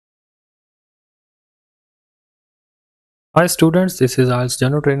Hi students, this is IELTS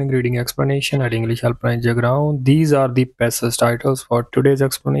General Training Reading Explanation at English Helpline Jagaon. These are the passage titles for today's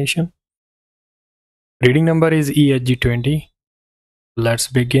explanation. Reading number is EHG 20. Let's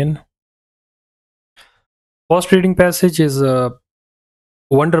begin. First reading passage is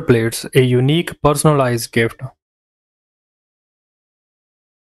Wonder Plates, a unique personalized gift.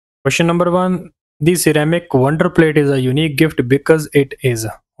 Question number 1. The ceramic Wonder Plate is a unique gift because it is.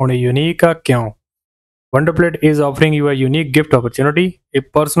 ਹੁਣ unique ਆ ਕਿਉਂ? Wonder Plate is offering you a unique gift opportunity, a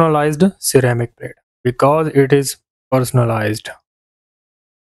personalized ceramic plate, because it is personalized.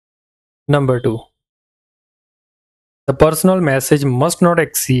 Number 2. The personal message must not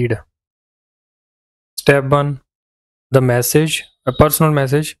exceed. Step 1. The message, a personal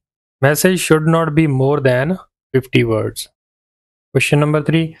message should not be more than 50 words. Question number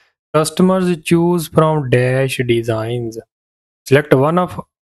 3. Customers choose from dash designs. Select one of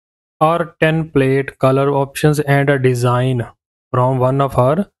our 10 plate color options and a design from one of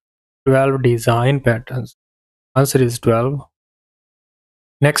our 12 design patterns. Answer is 12.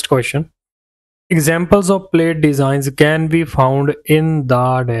 Next question. Examples of plate designs can be found in the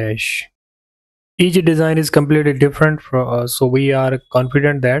dash. Each design is completely different from us, so we are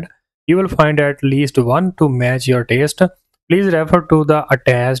confident that you will find at least one to match your taste. Please refer to the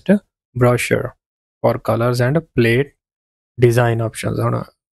attached brochure for colors and plate design options. ਹੁਣ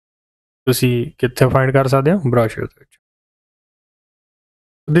ਤੁਸੀਂ ਕਿੱਥੇ find ਕਰ ਸਕਦੇ ਹੋ brochure ਦੇ ਵਿੱਚ.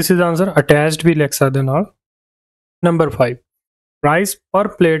 This is answer. Attached ਵੀ ਲਿਖ ਸਕਦੇ ਹੋ ਨਾਲ. Number 5. Price per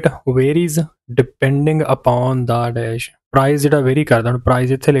plate varies depending upon the dash. Price ਜਿਹੜਾ vary ਕਰਦਾ, ਹੁਣ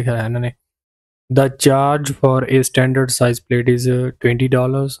price ਇੱਥੇ ਲਿਖਿਆ ਹੈ ਇਹਨਾਂ ਨੇ. The charge for a standard size plate is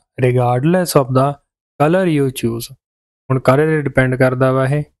 $20 regardless of the color you choose. ਹੁਣ color ਤੇ depend ਕਰਦਾ ਵਾ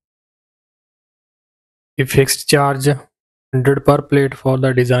ਇਹ. A fixed charge 100 per plate for the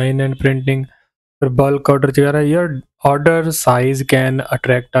design and printing. ਫਿਰ bulk order ਚ ਕਰਾ your order size can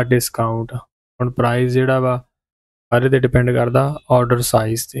attract a discount. ਹੁਣ price ਜਿਹੜਾ ਵਾ color ਤੇ depend ਕਰਦਾ order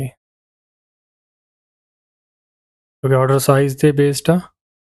size ਤੇ. ਕਿਉਂਕਿ order size ਤੇ based ਆ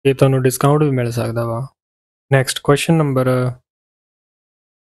ਇਹ ਤੁਹਾਨੂੰ discount ਵੀ ਮਿਲ ਸਕਦਾ ਵਾ. Next question number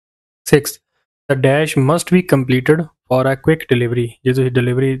 6. The dash must be completed for a quick delivery. ਜੇ ਤੁਸੀਂ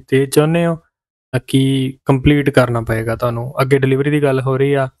delivery ਤੇ ਚਾਹੁੰਦੇ ਹੋ ਤਾਂ ਕੀ complete ਕਰਨਾ ਪਏਗਾ ਤੁਹਾਨੂੰ. ਅੱਗੇ delivery ਦੀ ਗੱਲ ਹੋ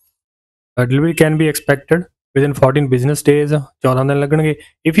ਰਹੀ ਆ. Delivery can be expected within 14 business days. 14 ਦਿਨ ਲੱਗਣਗੇ.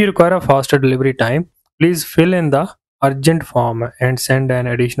 If you require a faster delivery time, please fill in the urgent form and send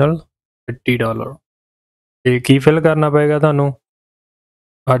an additional $50. ਤੇ ਕੀ fill ਕਰਨਾ ਪਏਗਾ ਤੁਹਾਨੂੰ?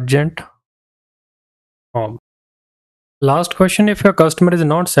 Urgent form. Last question. If your customer is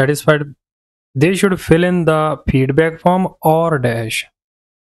not satisfied, they should fill in the feedback form or dash.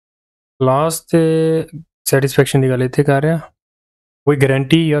 Last ਤੇ satisfaction ਦੀ ਗੱਲ ਇੱਥੇ ਕਰ ਰਿਹਾ. We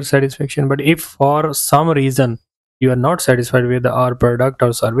guarantee your satisfaction, but if for some reason you are not satisfied with our product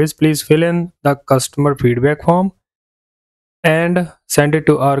or service, please fill in the customer feedback form and send it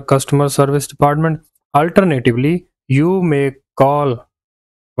to our customer service department. Alternatively, you may call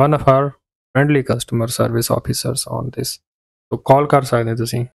one of our friendly customer service officers on this. So call ਕਰ ਸਕਦੇ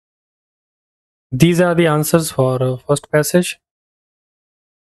ਤੁਸੀਂ. These are the answers for first passage.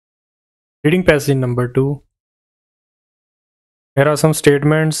 Reading passage number 2. Here are some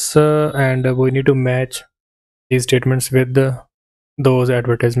statements and we need to match these statements with those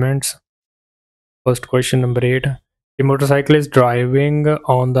advertisements. First question number 8. A motorcyclist driving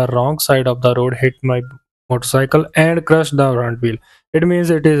on the wrong side of the road hit my motorcycle and crushed the front wheel. It means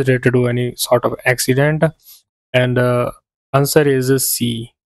it is related to any sort of accident, and answer is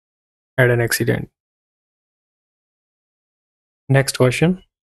C. Had an accident. Next question.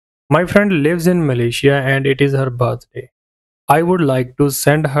 My friend lives in Malaysia and it is her birthday. I would like to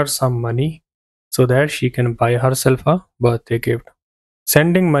send her some money so that she can buy herself a birthday gift.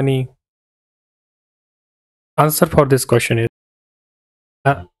 Sending money. Answer for this question is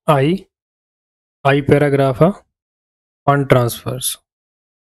I paragraph fund transfers.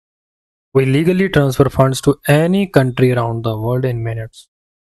 We legally transfer funds to any country around the world in minutes.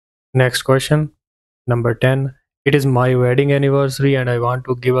 Next question. Number 10. It is my wedding anniversary and I want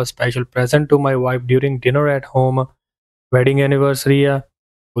to give a special present to my wife during dinner at home. Wedding anniversary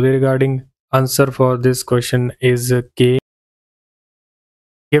regarding answer for this question is K.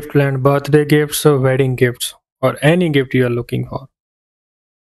 Gift land, birthday gifts, wedding gifts, or any gift you are looking for.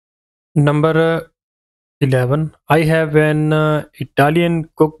 Number 11. I have an Italian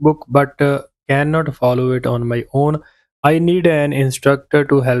cookbook but cannot follow it on my own. I need an instructor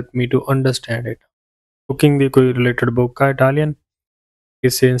to help me to understand it. Cooking ਦੀ ਕੋਈ related book ਹੈ Italian,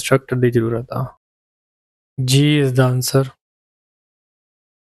 ਕਿਸੇ instructor ਦੀ ਜ਼ਰੂਰਤ ਆ. G is the answer.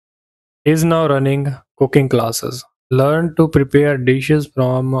 Is now running cooking classes. Learn to prepare dishes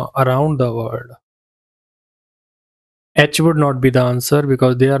from around the world. H would not be the answer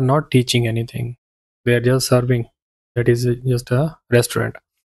because they are not teaching anything. They are just serving. That is just a restaurant.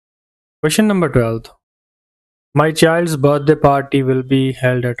 Question number 12. My child's birthday party will be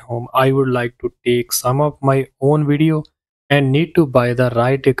held at home. I would like to take some of my own video and need to buy the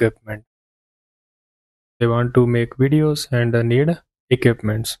right equipment. They want to make videos and need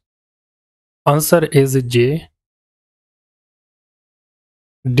equipments. Answer is J.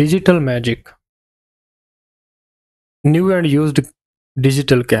 Digital magic. New and used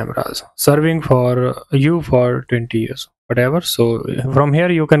digital cameras serving for you for 20 years. Whatever. So from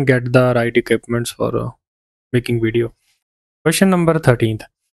here you can get the right equipments for making video. Question number 13th.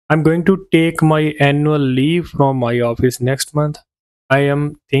 I'm going to take my annual leave from my office next month. I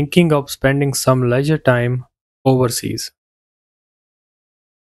am thinking of spending some leisure time overseas.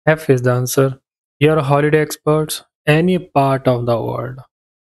 F is the answer. You're holiday experts, any part of the world.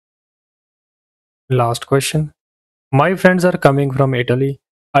 Last question. My friends are coming from Italy.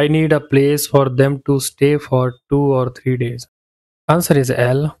 I need a place for them to stay for 2 or 3 days. Answer is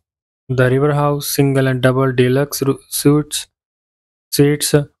L. The River House, single and double deluxe suites,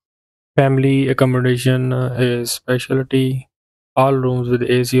 family accommodation is specialty, all rooms with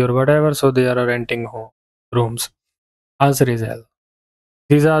AC or whatever, so they are renting rooms. Answer is L.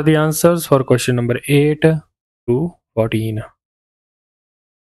 These are the answers for question number 8 to 14.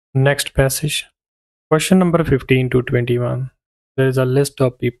 Next passage. Question number 15 to 21. There is a list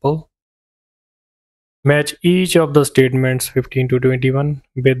of people. Match each of the statements 15 to 21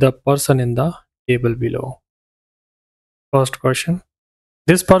 with the person in the table below. First question.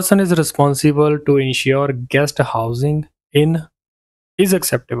 This person is responsible to ensure guest housing in is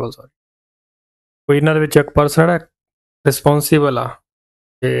acceptable. Sorry. ਕੋਈ ਇਹਨਾਂ ਦੇ ਵਿੱਚ ਇੱਕ person ਜਿਹੜਾ responsible ਆ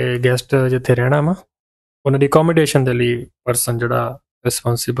ਤੇ guest ਜਿੱਥੇ ਰਹਿਣਾ ਵਾ ਉਹਨਾਂ ਦੀ ਅਕੋਮੋਡੇਸ਼ਨ ਦੇ ਲਈ ਪਰਸਨ ਜਿਹੜਾ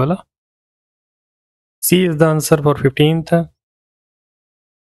ਰਿਸਪੌਂਸੀਬਲ ਆ C is the answer for 15th.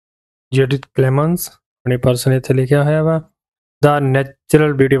 Judith Clemens ਆਪਣੇ ਪਰਸਨ ਇੱਥੇ ਲਿਖਿਆ ਹੋਇਆ ਵਾ The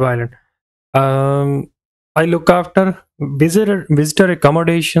natural beauty of island. I look after visitor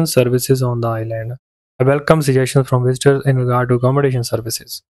accommodation services on the island. I welcome suggestions from visitors in regard to accommodation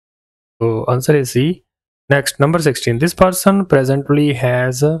services. So answer is C. Next, number 16. This person presently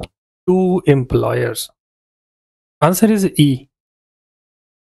has 2 employers. Answer is E.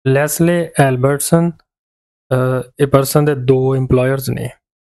 Leslie Albertson. A person that 2 employers ne.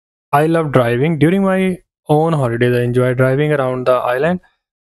 I love driving. During my own holidays, I enjoy driving around the island.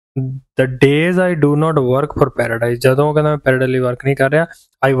 The days I do not work for Paradise. ਜਦੋਂ ਕਹਿੰਦਾ ਮੈਂ paradise ਲਈ work ਨਹੀਂ ਕਰ ਰਿਹਾ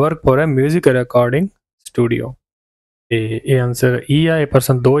I work for a music recording studio. ਤੇ ਇਹ answer E ਆ ਇਹ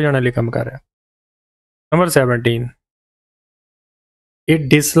ਪਰਸਨ 2 ਜਣਿਆਂ ਲਈ ਕੰਮ ਕਰ ਰਿਹਾ Number 17. A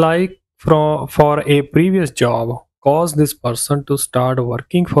dislike for a previous job caused this person to start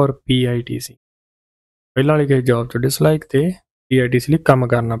working for PITC. ਪਹਿਲਾਂ ਵਾਲੀ ਕਿਸੇ ਜੌਬ 'ਚ dislike ਤੇ PITC ਲਈ ਕੰਮ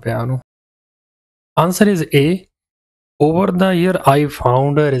ਕਰਨਾ ਪਿਆ ਉਹਨੂੰ Answer is A. Over the year, I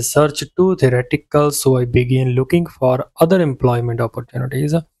found research too theoretical, so I began looking for other employment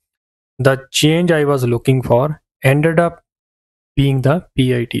opportunities. The change I was looking for ended up being the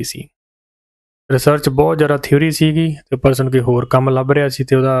PITC. Research ਬਹੁਤ ਜ਼ਿਆਦਾ theory ਸੀਗੀ ਤੇ person ਕੋਈ ਹੋਰ ਕੰਮ ਲੱਭ ਰਿਹਾ ਸੀ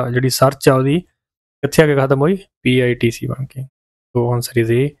ਤੇ ਉਹਦਾ ਜਿਹੜੀ ਸਰਚ ਆ ਉਹਦੀ ਕਿੱਥੇ ਆ ਕੇ ਖਤਮ ਹੋਈ PITC ਬਣ ਕੇ ਸੋ answer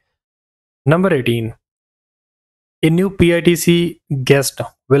is A. Number 18. A new PITC guest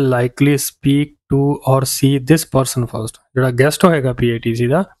will likely speak to or see this person first. ਜਿਹੜਾ ਗੈਸਟ ਹੋਏਗਾ PITC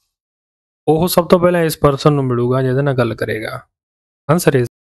ਦਾ ਉਹ ਸਭ ਤੋਂ ਪਹਿਲਾਂ ਇਸ ਪਰਸਨ ਨੂੰ ਮਿਲੂਗਾ ਜਿਹਦੇ ਨਾਲ ਗੱਲ ਕਰੇਗਾ answer is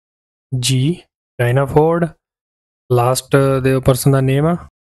G. China Ford. Last ਦੇ ਪਰਸਨ ਦਾ ਨੇਮ ਆ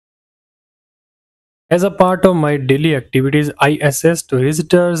As a part of my daily activities, I assist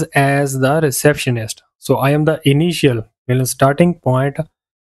visitors as the receptionist. So I am the initial starting point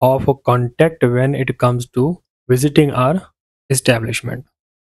of contact when it comes to visiting our establishment.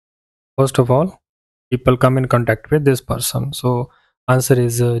 First of all, people come in contact with this person. So answer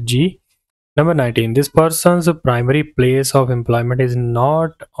is G. Number 19. This person's primary place of employment is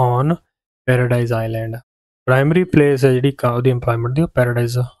not on Paradise Island. Primary place है ਜਿਹੜੀ ਉਹਦੀ employment ਦੀ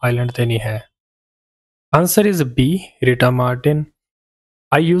Paradise Island ਤੇ ਨਹੀਂ ਹੈ Answer is B. Rita Martin.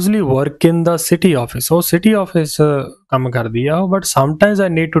 I usually work in the city office. So city office ਕੰਮ ਕਰਦੀ ਆ but sometimes I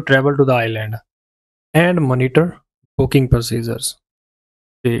need to travel to the island and monitor booking procedures.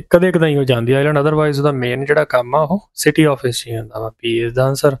 ਤੇ ਕਦੇ ਕਦਾਈ ਹੋ ਜਾਂਦੀ island otherwise ਉਹਦਾ ਮੇਨ ਜਿਹੜਾ ਕੰਮ ਆ ਉਹ city office ਹੀ ਹੁੰਦਾ ਵਾ B is the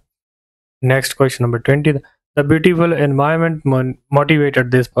answer. Next question number 20. The beautiful environment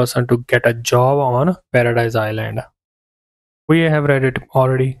motivated this person to get a job on Paradise Island. We have read it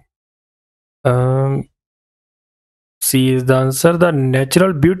already. C is the answer. The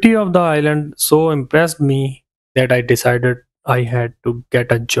natural beauty of the island so impressed me that I decided I had to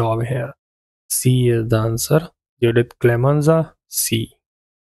get a job here. C is the answer. Judith Clemenza, C.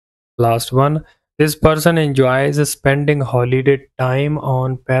 Last one. This person enjoys spending holiday time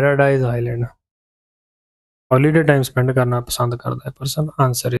on Paradise Island. Holiday time spend करना पसंद करता है person.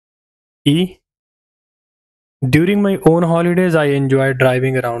 Answer is E. During my own holidays, I enjoy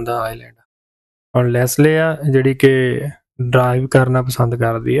driving around the island. और Leslie आ ਜਿਹੜੀ ਕਿ drive ਕਰਨਾ ਪਸੰਦ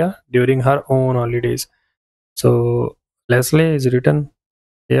ਕਰਦੀ ਆ during her own holidays. So Leslie is written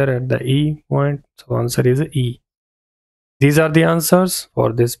here at the E point. So answer is E. These are the answers for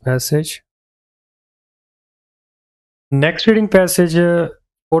this passage. Next reading passage,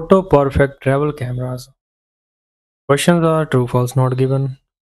 photo perfect travel cameras. Questions are true, false, not given.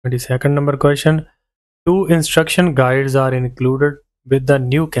 22nd number question. 2 instruction guides are included with the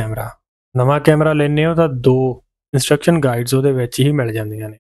new camera. ਨਵਾਂ camera ਲੈਣੇ ਹੋ ਤਾਂ 2 instruction guides ਉਹਦੇ ਵਿੱਚ ਹੀ ਮਿਲ ਜਾਂਦੀਆਂ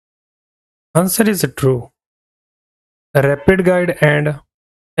ਨੇ. Answer is true. Rapid guide and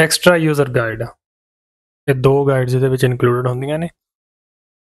extra user guide. ਇਹ 2 guides ਇਹਦੇ ਵਿੱਚ included ਹੁੰਦੀਆਂ ਨੇ.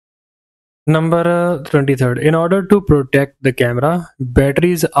 Number 23rd. In order to protect the camera,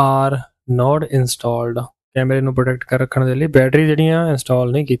 batteries are not installed. ਕੈਮਰੇ ਨੂੰ ਪ੍ਰੋਟੈਕਟ ਕਰ ਰੱਖਣ ਦੇ ਲਈ ਬੈਟਰੀ ਜਿਹੜੀਆਂ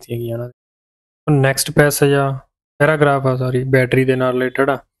ਇੰਸਟਾਲ ਨਹੀਂ ਕੀਤੀਆਂ ਗਈਆਂ ਉਹਨਾਂ ਦੇ. ਨੈਕਸਟ ਪੈਸੇਜ ਆ ਪੈਰਾਗ੍ਰਾਫ ਆ ਸੌਰੀ ਬੈਟਰੀ ਦੇ ਨਾਲ ਰਿਲੇਟਡ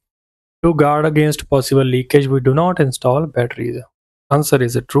ਆ. To guard against possible leakage, we do not install batteries. Answer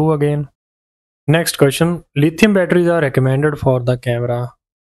is true again. Next question. Lithium batteries are recommended for the camera.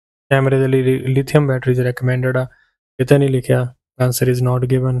 Camera ਦੇ ਲਈ lithium batteries recommended ਆ. ਕਿਤੇ ਨਹੀਂ ਲਿਖਿਆ. Answer is not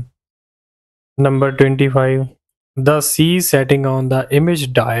given. Number 25. The C setting on the image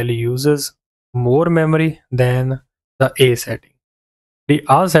dial uses more memory than the A setting. The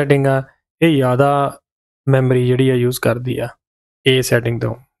A setting ਆ ਇਹ ਜ਼ਿਆਦਾ memory ਜਿਹੜੀ ਆ use ਕਰਦੀ ਆ A setting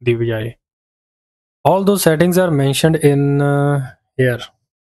ਤੋਂ ਦੀ ਬਜਾਏ. All those settings are mentioned in here.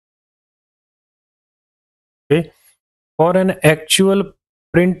 Okay. For an actual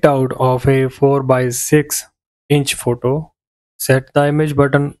printout of a 4x6 inch photo, set the image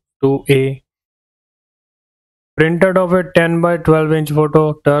button to A. Printed of a 10 by 12 inch photo,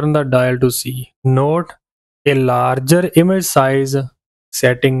 turn the dial to C. Note, a larger image size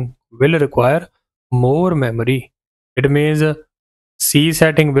setting will require more memory. It means C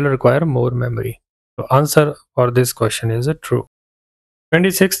setting will require more memory. So answer for this question is true.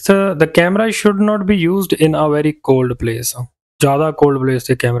 26th, the camera should not be used in a very cold place. ज़्यादा cold place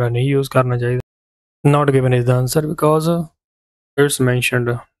से camera नहीं use करना चाहिए. Not given is the answer because it's mentioned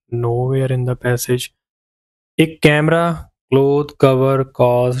nowhere in the passage. एक camera cloth cover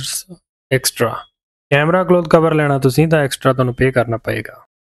costs extra. Camera cloth cover लेना तुसीं तां extra ਤੁਹਾਨੂੰ pay करना पएगा.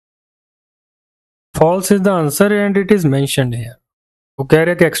 False is the answer and it is mentioned here. वो कह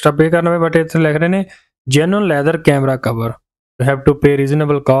रहे कि extra pay करना पए but इत्थे लिख रहे ने genuine leather camera cover. You have to pay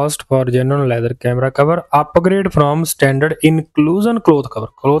reasonable cost for genuine leather camera cover. Upgrade from standard inclusion cloth cover.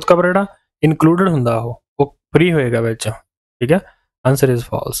 Cloth cover ਜਿਹੜਾ included ਹੁੰਦਾ ਉਹ free ਹੋਏਗਾ ਵਿੱਚ. ਠੀਕ ਹੈ. Answer is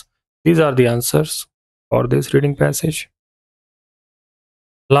false. These are the answers for this reading passage.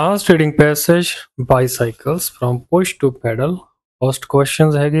 Last reading passage, bicycles from push to pedal. First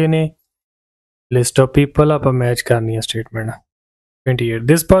questions ਹੈਗੇ ਨੇ. List of people ਆਪਾਂ match ਕਰਨੀ ਹੈ statement. 28.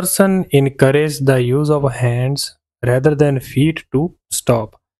 This person encouraged the use of hands rather than feet to stop.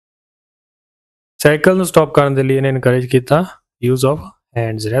 Cycle ਨੂੰ stop ਕਰਨ ਦੇ ਲਈ ਇਹਨੇ encourage ਕੀਤਾ use of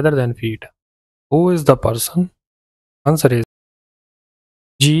hands rather than feet. Who is the person? Answer is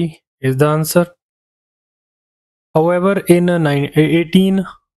G is the answer. However, in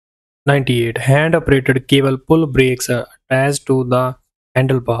 1898, hand-operated cable pull brakes attached to the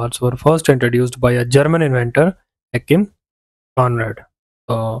handlebars were first introduced by a German inventor, Joachim Conrad.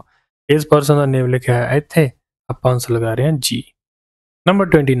 So, इस person का name लिखा है इत्थे ਆਪਾਂ answer लगा रहे हैं G. Number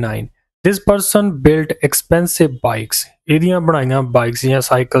 29. This person built expensive bikes. ਇਹਦੀਆਂ ਬਣਾਈਆਂ bikes ਜਾਂ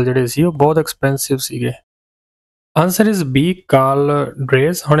ਸਾਈਕਲ ਜਿਹੜੇ ਸੀ ਉਹ ਬਹੁਤ expensive ਸੀਗੇ. Answer is B. Carl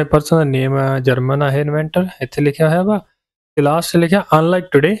Drees. ਹੁਣ ਇਹ person ਦਾ name ਜਰਮਨ ਹੈ ਇਨਵੈਂਟਰ ਇੱਥੇ ਲਿਖਿਆ ਹੋਇਆ ਵਾ ਤੇ ਲਾਸਟ ਲਿਖਿਆ unlike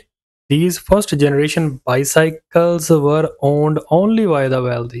today these first generation bicycles were owned only by the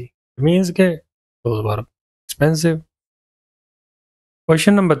wealthy. It means कि those were expensive.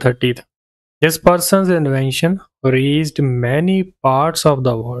 Question number 30. This person's invention reached many parts of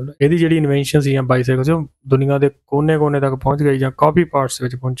the world. ਇਹਦੀ ਜਿਹੜੀ ਇਨਵੈਂਸ਼ਨ ਸੀ ਜਾਂ ਬਾਈਸਾਈਕਲ ਸੀ ਉਹ ਦੁਨੀਆ ਦੇ ਕੋਨੇ-ਕੋਨੇ ਤੱਕ ਪਹੁੰਚ ਗਈ ਜਾਂ ਕਾਫੀ ਪਾਰਟਸ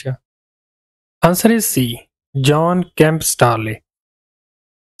ਵਿੱਚ ਪਹੁੰਚਿਆ. Answer is C. John Kemp Starley.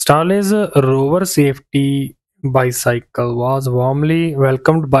 Starley's rover safety bicycle was warmly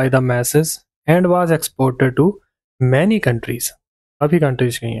welcomed by the masses and was exported to many countries. काफी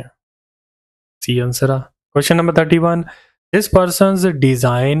countries गई हैं. C answer. Question number 31. This person's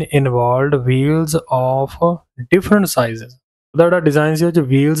design involved wheels of different sizes. ਉਹਦਾ design ਸੀ ਉਹ ਚ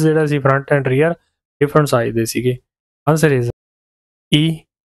wheels ਜਿਹੜਾ ਸੀ front and rear different size ਦੇ ਸੀਗੇ। Answer is E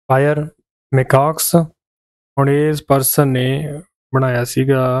fire ਮੈਕॉक्स। ਹੁਣ ਇਸ ਪਰਸਨ ਨੇ ਬਣਾਇਆ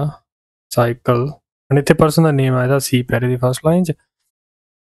ਸੀਗਾ ਸਾਈਕਲ, ਹੁਣ ਇੱਥੇ ਪਰਸਨ ਦਾ ਨੇਮ ਆਇਆ ਸੀ ਪੈਰੇ ਦੀ ਫਸਟ ਲਾਈਨ 'ਚ।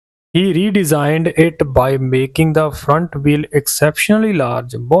 He redesigned it by making the front wheel exceptionally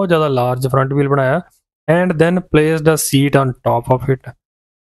large, बहुत ज़्यादा large front wheel बनाया, and then placed a seat on top of it.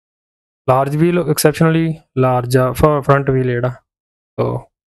 Large wheel exceptionally large for front wheel ਜਿਹੜਾ, तो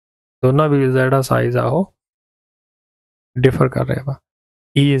दोनों wheels ਦਾ ਜਿਹੜਾ size ਆ ਉਹ differ ਕਰ ਰਿਹਾ ਵਾ।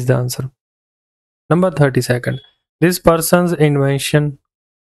 E is the answer. Number 32nd. This person's invention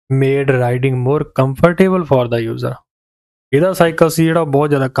made riding more comfortable for the user. ਇਹਦਾ ਸਾਈਕਲ ਸੀ ਜਿਹੜਾ ਬਹੁਤ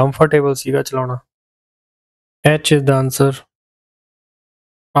ਜ਼ਿਆਦਾ ਕੰਫਰਟੇਬਲ ਸੀਗਾ ਚਲਾਉਣਾ। H is the answer.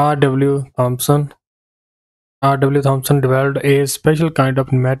 R.W. Thompson. R.W. Thompson developed a special kind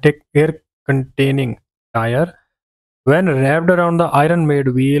of pneumatic air-containing tire. When wrapped around the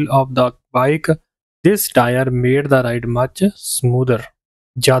iron-made wheel of the bike, this tire made the ride much smoother.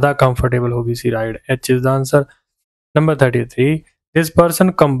 ज़्यादा comfortable हो गई सी ride. H is the answer. Number 33. This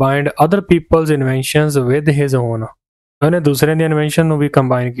person combined other people's inventions with his own. ਉਹਨੇ ਦੂਸਰਿਆਂ ਦੀ invention ਨੂੰ ਵੀ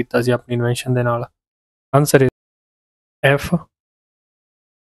combine ਕੀਤਾ ਸੀ ਆਪਣੀ invention ਦੇ ਨਾਲ। Answer F.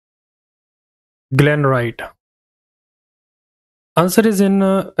 Glenn Wright. Answer is in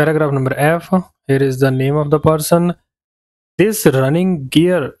paragraph number F. Here is the name of the person. This running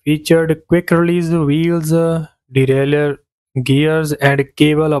gear featured quick release wheels, derailleur gears and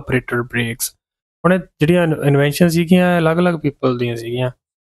cable operated brakes. ਹੁਣ ਜਿਹੜੀਆਂ invention ਸੀਗੀਆਂ ਅਲੱਗ-ਅਲੱਗ people ਦੀਆਂ ਸੀਗੀਆਂ,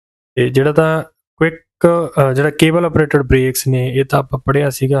 ਤੇ ਜਿਹੜਾ ਤਾਂ quick ਜਿਹੜਾ ਕੇਬਲ ਆਪਰੇਟਡ ਬ੍ਰੇਕਸ ਨੇ ਇਹ ਤਾਂ ਆਪਾਂ ਪੜ੍ਹਿਆ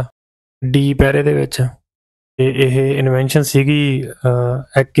ਸੀਗਾ ਡੀ ਪੈਰੇ ਦੇ ਵਿੱਚ, ਤੇ ਇਹ ਇਨਵੈਂਸ਼ਨ ਸੀਗੀ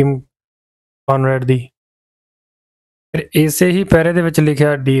ਐਕਿਮ ਕਨਰੈਡ ਦੀ। ਫਿਰ ਇਸੇ ਹੀ ਪੈਰੇ ਦੇ ਵਿੱਚ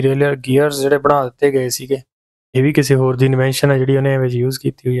ਲਿਖਿਆ ਡੀਰੇਲਰ ਗੀਅਰਸ ਜਿਹੜੇ ਬਣਾ ਦਿੱਤੇ ਗਏ ਸੀਗੇ, ਇਹ ਵੀ ਕਿਸੇ ਹੋਰ ਦੀ ਇਨਵੈਂਸ਼ਨ ਹੈ ਜਿਹੜੀ ਉਹਨੇ ਵਿੱਚ ਯੂਜ਼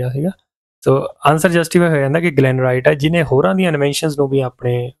ਕੀਤੀ ਹੋਈ ਆ ਸੀਗਾ। ਸੋ ਆਨਸਰ ਜਸਟੀਫਾਈ ਹੋ ਜਾਂਦਾ ਕਿ ਗਲੈਨ ਰਾਈਟ ਹੈ ਜਿਹਨੇ ਹੋਰਾਂ ਦੀਆਂ ਇਨਵੈਂਸ਼ਨਸ ਨੂੰ ਵੀ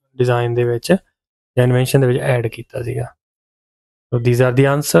ਆਪਣੇ ਡਿਜ਼ਾਈਨ ਦੇ ਵਿੱਚ ਜਾਂ ਇਨਵੈਂਸ਼ਨ ਦੇ ਵਿੱਚ ਐਡ ਕੀਤਾ ਸੀਗਾ। So these are the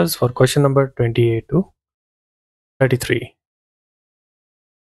answers for question number 28 to 33.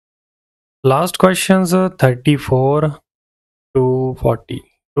 Last questions 34 to 40.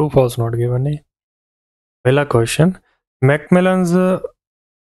 True, false not given. Villa question. Macmillan's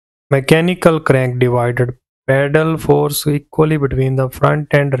mechanical crank divided pedal force equally between the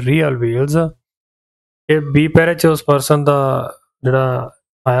front and rear wheels. ਇਹ B ਪੈਰੇ 'ਚ ਉਸ person ਦਾ ਜਿਹੜਾ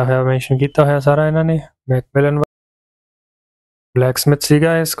ਆਇਆ ਹੋਇਆ mention ਕੀਤਾ ਹੋਇਆ ਸਾਰਾ ਇਹਨਾਂ ਨੇ ਮੈਕਮਿਲਨ ਬਲੈਕਸਮਿਥ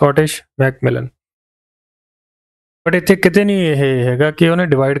ਸੀਗਾ ਇਹ ਸਕਾਟਿਸ਼ ਮੈਕਮਿਲਨ, ਬਟ ਇੱਥੇ ਕਿਤੇ ਨਹੀਂ ਇਹ ਹੈਗਾ ਕਿ ਉਹਨੇ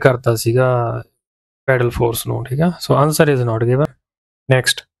ਡਿਵਾਈਡ ਕਰਤਾ ਸੀਗਾ ਪੈਡਲ ਫੋਰਸ ਨੂੰ, ਠੀਕ ਆ। ਸੋ answer is not given.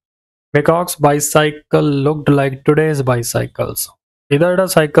 Next, ਮੈਕॉक्स bicycle looked like today's bicycles. ਇਹਦਾ ਜਿਹੜਾ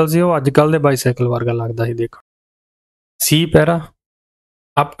ਸਾਈਕਲ ਸੀ ਉਹ ਅੱਜ ਕੱਲ੍ਹ ਦੇ ਬਾਈਸਾਈਕਲ ਵਰਗਾ ਲੱਗਦਾ ਸੀ ਦੇਖਣ। ਸੀ ਪੈਰਾ,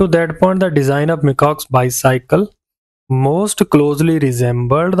 up to that point the design of ਮੈਕॉक्स bicycle most closely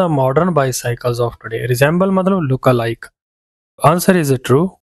resembled the modern bicycles of today. Resemble मतलब look alike. Answer is true.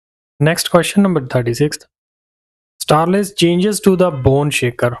 Next question number 36. Starless changes to the bone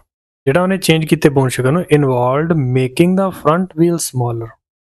shaker. ਜਿਹੜਾ ਉਹਨੇ change ਕੀਤੇ bone shaker ਨੂੰ involved making the front wheel smaller.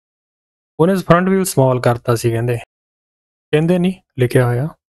 ਉਹਨੇ front wheel small ਕਰਤਾ ਸੀ ਕਹਿੰਦੇ ਨਹੀਂ ਲਿਖਿਆ ਹੋਇਆ।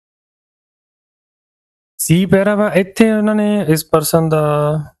 ਸੀ ਪੈਰਾ ਵਾ ਇੱਥੇ ਉਹਨਾਂ ਨੇ ਇਸ ਪਰਸਨ ਦਾ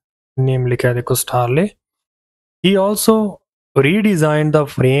ਨੇਮ ਲਿਖਿਆ ਦੇਖੋ ਸਟਾਰਲੇ। He also redesigned the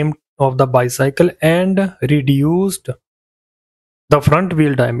frame of the bicycle and reduced the front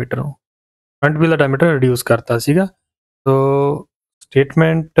wheel diameter. Front wheel diameter reduce ਕਰਤਾ ਸੀਗਾ। So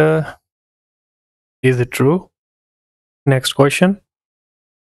statement is true. Next question.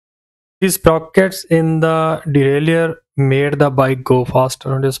 The sprockets in the derailleur made the bike go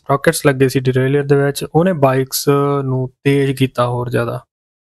faster. ਉਹਦੇ sprockets ਲੱਗੇ ਸੀ derailleur ਦੇ ਵਿੱਚ, ਉਹਨੇ bikes ਨੂੰ ਤੇਜ਼ ਕੀਤਾ ਹੋਰ ਜ਼ਿਆਦਾ।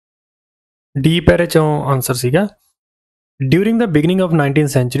 ਡੀ ਪੈਰੇ ਚੋਂ ਆਨਸਰ ਸੀਗਾ। During the beginning of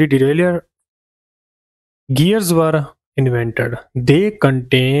 19th century, derailleur gears were invented. They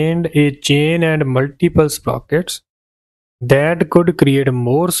contained a chain and multiple sprockets that could create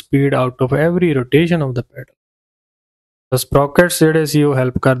more speed out of every rotation of the pedal. The sprockets ਜਿਹੜੇ ਸੀ ਉਹ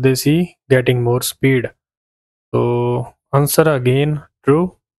help ਕਰਦੇ ਸੀ getting more speed. So answer again true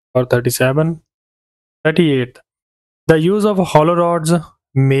for 37. 38. The use of hollow rods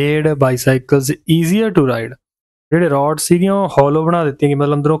made bicycles easier to ride. ਜਿਹੜੇ road ਸੀਗੀਆਂ ਉਹ hollow ਬਣਾ ਦਿੱਤੀਆਂ ਕਿ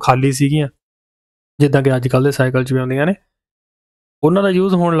ਮਤਲਬ ਅੰਦਰੋਂ ਖਾਲੀ ਸੀਗੀਆਂ, ਜਿੱਦਾਂ ਕਿ ਅੱਜ ਕੱਲ੍ਹ ਦੇ ਸਾਈਕਲ 'ਚ ਵੀ ਆਉਂਦੀਆਂ ਨੇ। ਉਹਨਾਂ ਦਾ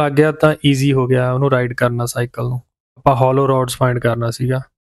ਯੂਜ਼ ਹੋਣ ਲੱਗ ਗਿਆ ਤਾਂ ਈਜ਼ੀ ਹੋ ਗਿਆ ਉਹਨੂੰ ਰਾਈਡ ਕਰਨਾ ਸਾਈਕਲ ਨੂੰ। ਆਪਾਂ ਹੋਲੋ ਰੋਡਸ ਫਾਈਂਡ ਕਰਨਾ ਸੀਗਾ।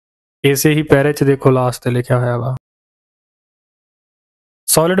 ਇਸੇ ਹੀ ਪੈਰੇ 'ਚ ਦੇਖੋ ਲਾਸਟ 'ਤੇ ਲਿਖਿਆ ਹੋਇਆ ਵਾ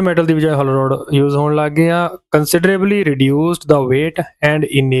ਸੋਲਿਡ ਮੈਟਲ ਦੀ ਬਜਾਏ ਹੋਲੋ ਰੋਡ ਯੂਜ਼ ਹੋਣ ਲੱਗ ਗਿਆ। ਕੰਸੀਡਰੇਬਲੀ ਰਿਡਿਊਸਡ ਦਾ wait and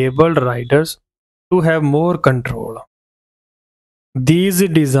enabled riders to have more control. These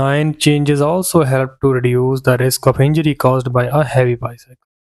design changes also help to reduce the risk of injury caused by a heavy bicycle.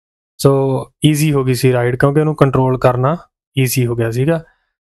 So easy ਹੋ ਗਈ ਸੀ ride ਕਿਉਂਕਿ ਉਹਨੂੰ control ਕਰਨਾ easy ਹੋ ਗਿਆ ਸੀਗਾ।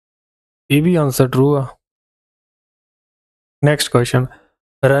 ਇਹ ਵੀ ਆਨਸਰ ਟਰੂ ਆ। Next question.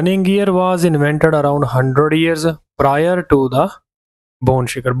 Running gear was invented around 100 years prior to the bone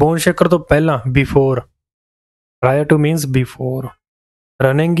shaker. Bone shaker ਤੋਂ ਪਹਿਲਾਂ before. Prior to means before.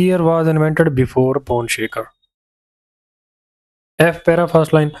 Running gear was invented before bone shaker. F para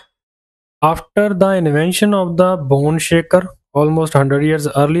first line. After the invention of the bone shaker almost 100 years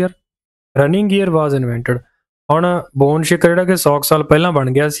earlier, running gear was invented. ਹੁਣ bone shaker ਜਿਹੜਾ ਕਿ 100 ਸਾਲ ਪਹਿਲਾਂ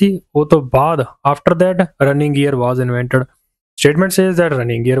ਬਣ ਗਿਆ ਸੀ ਉਹ ਤੋਂ ਬਾਅਦ after that running gear was invented. Statement says that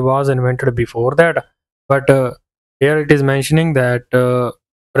running gear was invented before that, but here it is mentioning that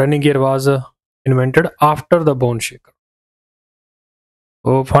running gear was invented after the bone shaker.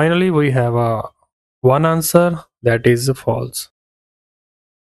 So finally we have one answer that is false.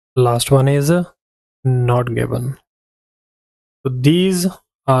 Last one is not given. So these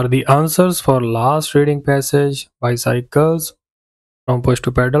are the answers for last reading passage, bicycles from push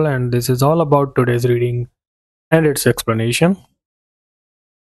to pedal, and this is all about today's reading and its explanation.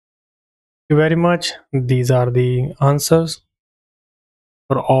 Thank you very much. These are the answers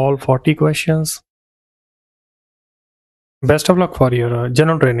for all 40 questions. Best of luck for your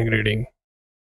general training reading.